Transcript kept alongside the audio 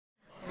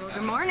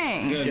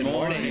morning. Good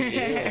morning to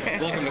you.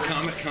 Welcome to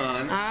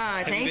Comic-Con. Thank you.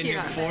 Have you been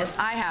here before?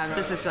 I have.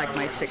 This is like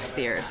my 6th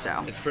year,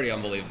 so. It's pretty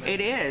unbelievable. It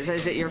is.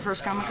 Is it your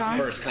first Comic-Con?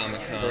 First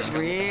Comic-Con.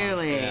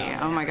 Really? Yeah.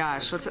 Oh my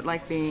gosh. What's it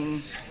like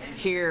being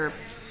here,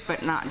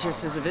 but not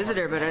just as a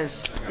visitor, but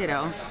as, you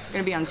know,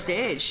 going to be on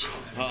stage?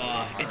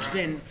 It's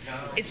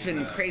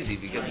been crazy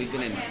because we've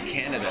been in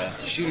Canada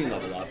shooting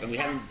Level Up, and we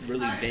haven't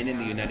really been in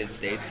the United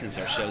States since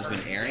our show's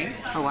been airing.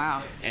 Oh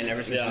wow. And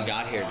ever since we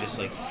got here, just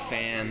like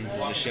fans of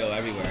the show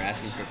everywhere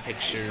asking for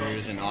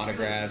pictures and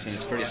autographs, and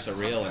it's pretty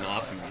surreal and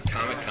awesome.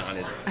 Comic-Con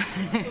is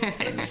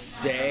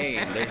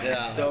insane. There's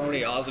just so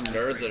many awesome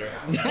nerds that are.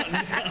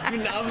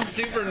 I'm a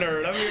super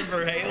nerd. I'm here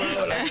for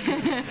Halo,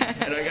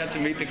 and I got to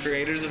meet the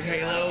creators of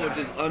Halo, which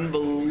is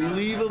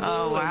unbelievable.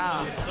 Oh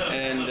wow.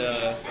 And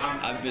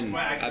I've been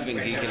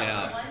geeking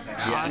out.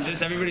 Yeah, and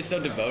just everybody's so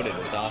devoted.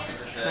 It's awesome.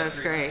 That's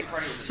great.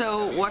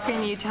 So what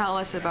can you tell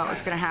us about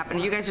what's going to happen?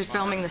 You guys are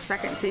filming the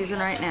 2nd season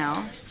right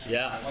now.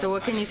 Yeah. So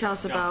what can you tell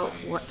us about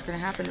what's going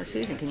to happen this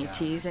season? Can you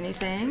tease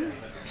anything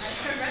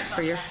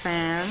for your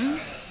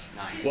fans?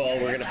 Well,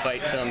 we're going to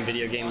fight some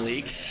video game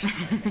leaks.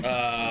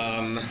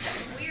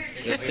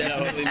 There's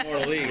definitely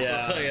more leaks,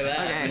 I'll tell you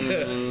that.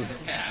 Okay.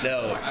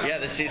 No, yeah,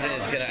 this season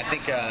is gonna. I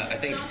think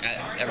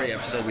at every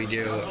episode we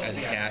do as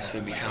a cast, we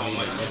become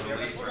even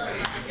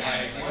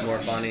more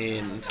funny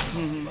and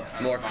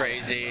more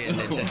crazy, and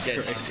it just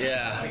gets it's just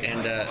I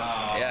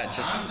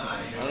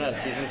don't know.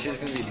 Season 2 is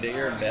gonna be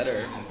bigger and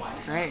better.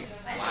 Great.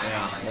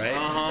 Yeah. Right.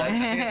 Uh-huh.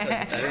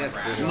 I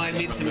think You might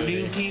meet some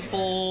new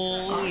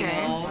people. Okay. You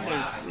know,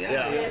 there's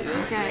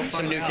Okay.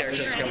 Some new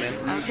characters come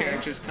in. New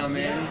characters come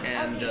in,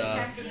 and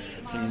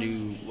some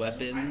new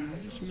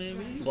weapons,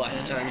 maybe. Lots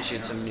of time you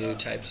shoot some new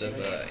types of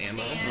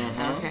ammo.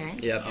 Okay.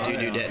 Yep.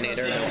 Doo-doo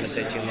detonator. Don't want to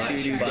say too much.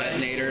 Doo-doo but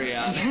detonator,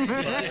 yeah.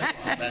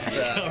 That's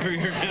Cover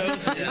your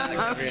nose. Yeah,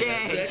 cover your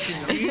nose. Okay. Such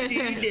a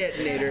doo-doo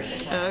detonator.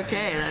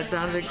 Okay, that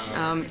sounds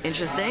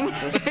interesting.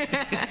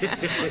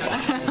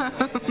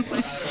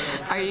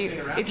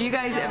 If you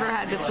guys ever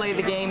had to play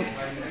the game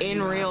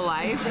in real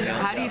life,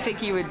 how do you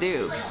think you would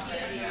do?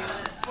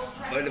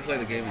 If I had to play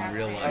the game in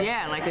real life.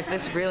 Yeah, like if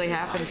this really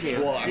happened to you.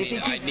 Well, I do you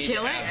mean, think you'd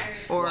kill it?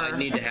 Or I'd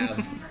need to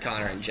have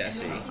Connor and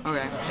Jesse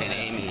and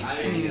Amy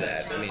to do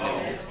that. I mean,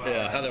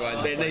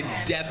 otherwise they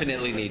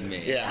definitely need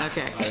me. Yeah.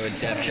 Okay. They would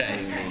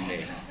definitely need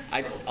me.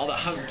 Although,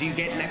 do you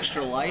get an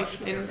extra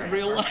life in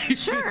real life?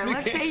 Sure,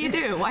 let's say you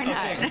do. Why not?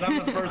 Okay, because I'm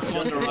the first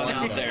one to run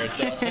out there.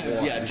 So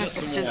yeah,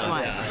 just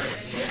one.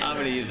 Yeah. I'm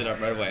gonna use it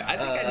up right away.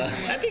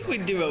 I think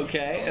we'd do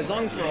okay as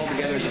long as we're all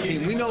together as a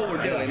team. We know what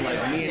we're doing.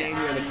 Like me and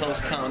Amy are the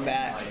close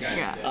combat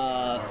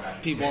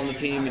people on the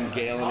team, and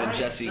Gaelan and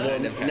Jesse.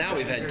 Now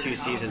we've had 2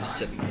 seasons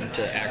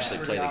to actually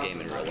play the game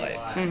in real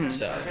life.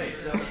 So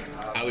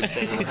I would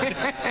say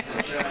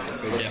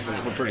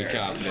we're pretty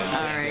confident.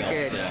 All right,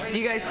 good. So. Do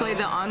you guys play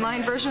the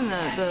online version,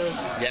 the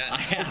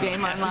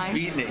game online? I haven't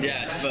beaten it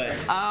yet, but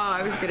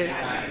I was gonna.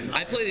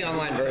 I play the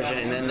online version,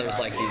 and then there's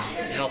like these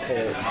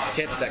helpful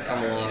tips that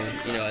come along,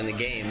 you know, in the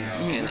game,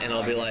 and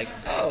I'll be like,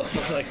 wow,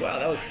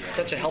 that was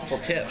such a helpful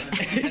tip,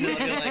 and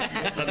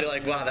then I'll be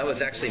like, wow, that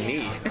was actually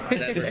me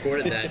that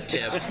recorded that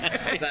tip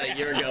about a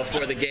year ago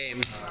for the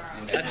game.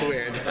 That's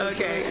weird.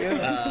 Okay.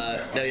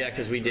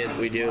 Because we do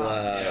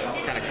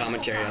kind of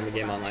commentary on the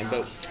game online,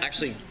 but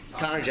actually,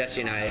 Connor,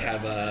 Jesse, and I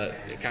have a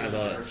kind of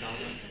a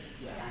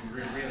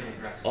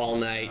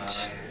all-night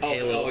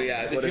Halo. Oh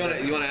yeah.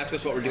 You want to ask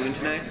us what we're doing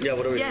tonight? Yeah.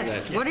 What are we doing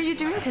Yes. tonight? What are you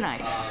doing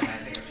tonight?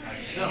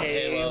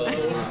 Halo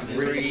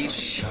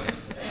Reach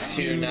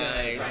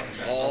tonight,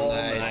 all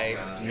night,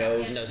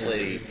 no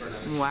sleep.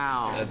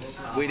 Wow.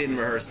 We didn't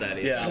rehearse that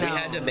either. Yeah, we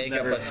had to make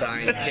up a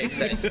sign in case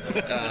that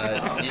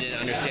you didn't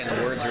understand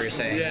the words we were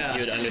saying. Yeah.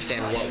 You would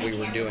understand what we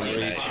were doing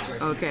tonight.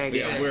 Okay. Good.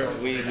 Yeah,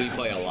 we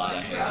play a lot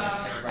of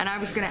Halo. And I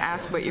was gonna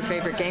ask what your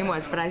favorite game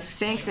was, but I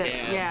think that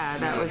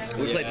that was.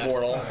 We played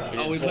Portal.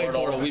 We played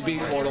Portal. We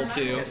beat Portal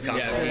too.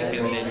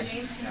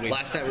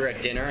 Last night we were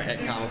at dinner at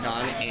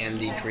Comic-Con, and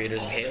the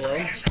creators of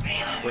Halo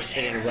were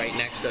sitting right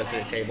next to us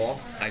at a table.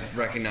 I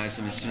recognized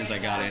them as soon as I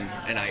got in,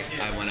 and I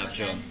went up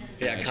to them.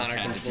 Yeah, Connor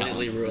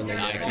completely ruined their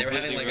dinner. They were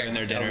having like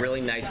a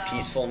really nice,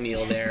 peaceful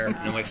meal there. And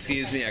I'm like,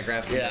 excuse me, I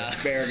grabbed some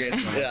asparagus.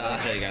 And I'll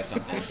tell you guys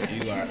something.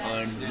 You are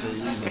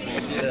unbelievable.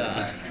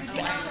 Yeah.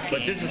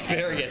 But this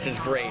asparagus is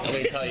great. Let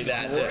me tell you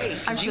that.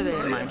 I'm sure they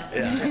didn't mind.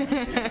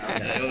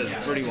 Yeah, it was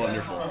pretty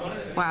wonderful.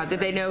 Wow.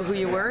 Did they know who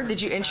you were?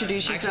 Did you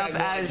introduce yourself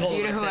as? Do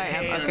you know who I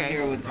am? Hey, Okay. I'm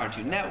here with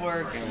Cartoon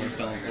Network, and we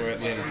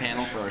have a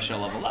panel for our show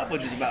Level Up,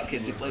 which is about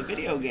kids who play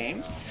video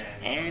games.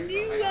 And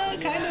you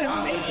kind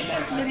of made the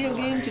best video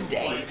game to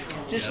date.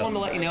 Just wanted to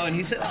let you know. And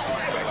he said,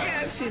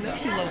 I've seen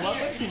Level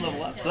Up.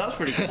 So that was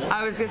pretty cool.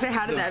 I was gonna say,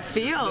 how did that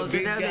feel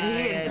to know that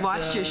he had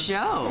watched your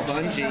show?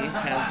 Bungie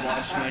has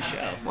watched my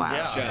show.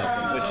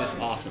 Wow. Which is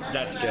awesome.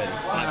 That's good.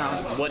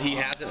 Wow. What he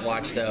hasn't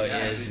watched though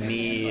is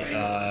me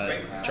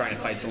trying to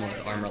fight someone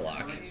with armor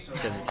lock,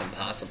 because it's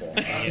impossible.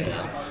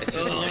 It's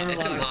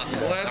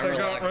impossible. Glad they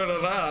got rid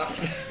of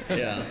that.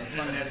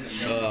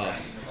 Yeah.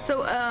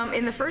 So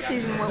in the first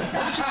season, what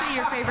would you say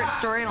your favorite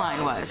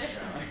storyline was?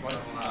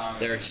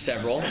 There are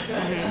several.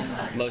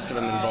 Most of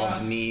them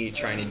involved me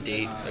trying to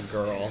date a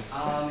girl.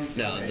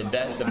 No,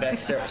 the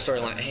best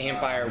storyline: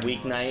 Vampire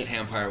Weeknight,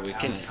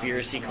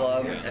 Conspiracy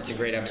Club. That's a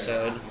great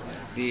episode.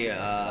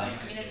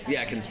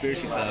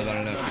 Conspiracy Club. I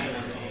don't know if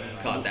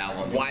you caught that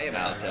one. Why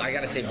about I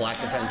gotta say, Black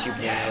Satan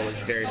 2.0 was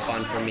very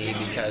fun for me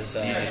because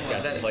you guys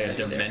got to play a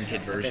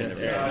demented version of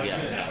it.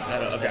 Yes, it has.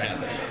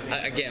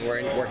 Okay. Again,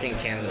 we're working in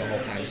Canada the whole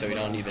time, so we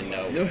don't even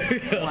know.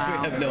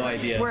 Wow. We have no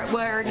idea.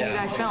 Where do you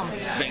guys film?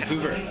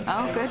 Vancouver.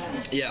 Oh, good.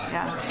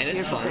 Yeah, and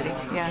it's fun. City.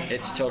 Yeah.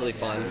 It's totally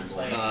fun.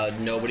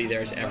 Nobody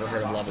there's ever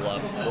heard of Level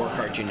Up or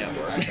Cartoon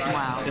Network.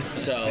 Wow.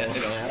 So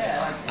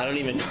I don't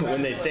even know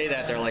when they say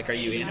that, they're like, "Are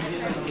you in?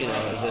 You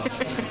know, is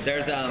this?"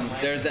 There's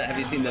that. Have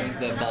you seen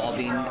the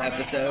balding episode?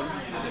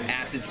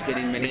 Acid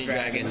spitting mini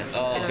dragon.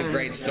 Oh, it's a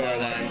great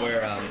storyline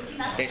where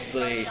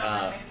basically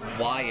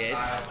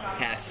Wyatt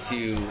has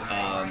to.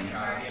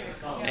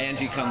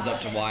 Angie comes up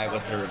to Wyatt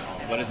with her.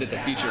 What is it? The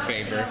future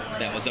favor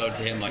that was owed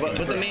to him. Like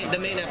but the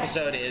main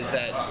episode is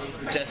that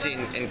Jesse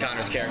and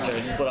Connor's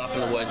character split off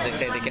in the woods. They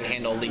say they can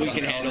handle Lee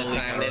this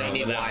time. They don't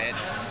need Wyatt.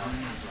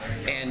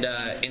 And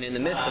in the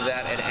midst of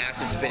that, an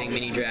acid-spitting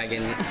mini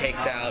dragon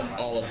takes out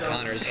all of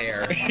Connor's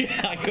hair.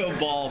 I go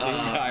bald the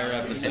entire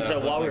episode. And so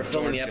while we were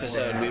filming the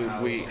episode,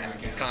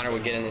 Connor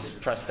would get in this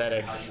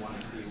prosthetics,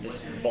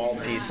 this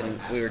bald piece, and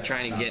we were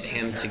trying to get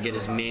him to get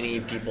as many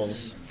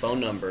people's phone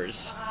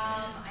numbers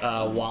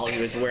while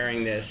he was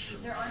wearing this.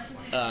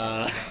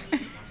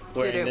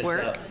 Did it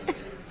work?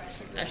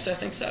 Actually, I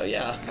think so,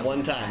 yeah.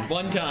 One time.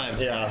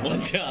 Yeah.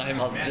 One time.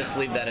 I'll just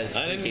leave that as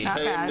freaky. Not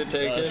bad. to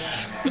take it.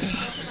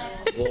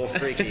 It's a little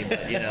freaky,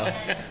 but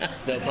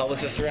there's no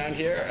publicist around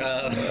here.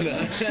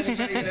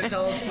 Anybody gonna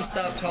tell us to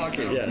stop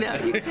talking? Yes.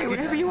 No, you can say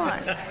whatever you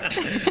want.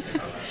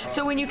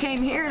 So when you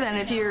came here, then,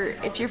 if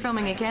you're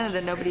filming in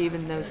Canada, nobody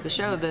even knows the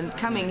show. Then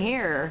coming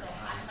here,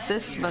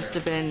 this must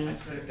have been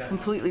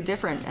completely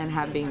different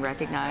and being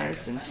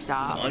recognized and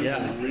stopped. It's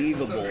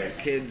unbelievable.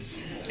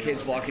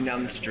 Kids walking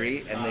down the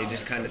street and they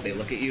just they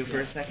look at you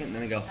for a second and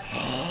then they go,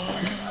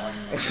 oh.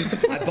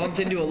 I bumped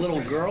into a little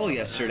girl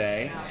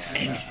yesterday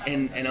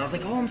and I was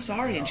like, oh, I'm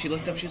sorry. And she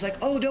looked up, she was like,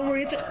 oh, don't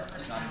worry, it's a...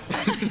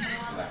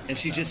 And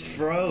she just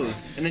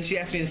froze. And then she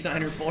asked me to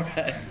sign her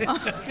forehead.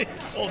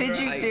 Did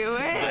you do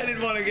it? I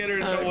didn't want to get her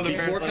in trouble with the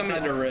parents. I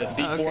signed her wrist.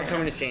 Before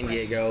coming to San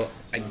Diego,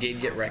 I did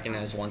get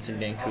recognized once in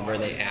Vancouver.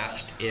 They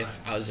asked if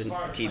I was in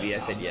TV. I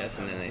said yes,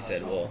 and then they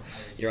said, well,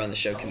 you're on the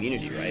show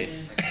Community, right?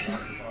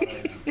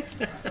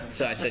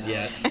 So I said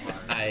yes.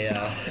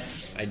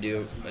 I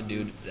do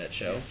that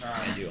show.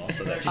 I do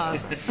also that show.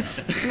 Awesome.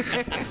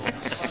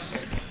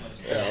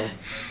 So.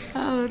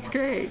 Oh, that's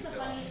great.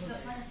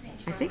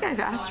 I think I've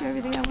asked you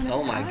everything I want to ask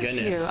Oh my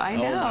goodness. you. I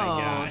know. Oh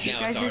my gosh. You Now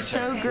guys it's our are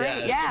so turn.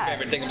 great. Yeah. Your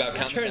favorite thing about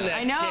comedy? Turn that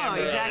I know,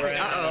 camera exactly.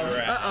 around.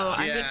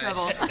 I'm in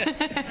trouble.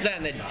 It's not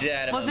in the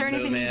dead of Was there a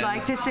anything movement. you'd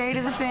like to say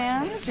to the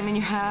fans? I mean,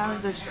 you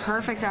have this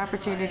perfect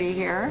opportunity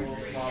here.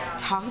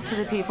 Talk to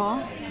the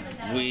people.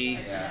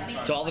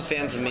 To all the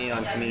fans of me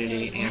on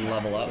Community and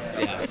Level Up.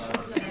 Yes.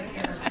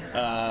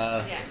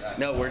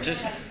 No, we're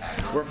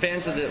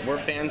fans of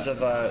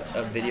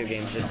video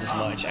games just as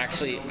much.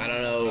 Actually, I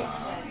don't know.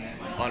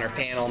 On our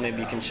panel, maybe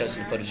you can show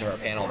some footage of our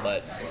panel,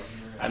 but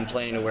I'm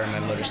planning to wear my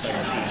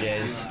motorcycle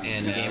PJs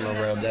and gamer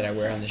robe that I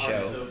wear on the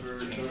show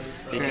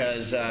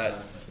because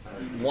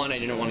one, I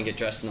didn't want to get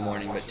dressed in the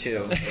morning, but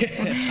two,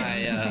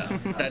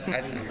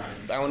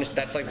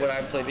 that's like what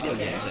I play video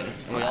games in,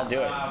 and we all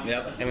do it.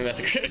 Yep. And we met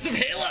the creators of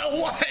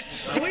Halo.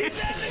 What?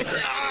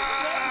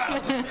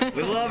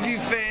 We love you,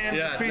 fans.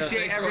 Yeah, Appreciate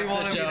thanks for every watching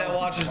one the of you show. that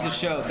watches the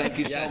show. Thank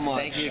you so much.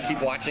 Thank you.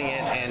 Keep watching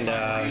it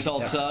and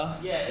Tulsa.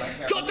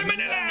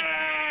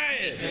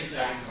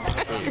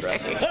 That's pretty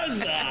aggressive.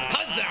 Huzzah!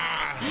 Huzzah!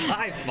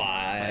 High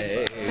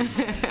five.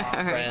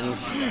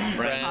 Friends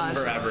Friends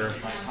forever.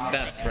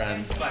 Best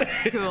friends.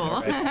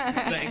 Cool.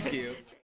 Thank you.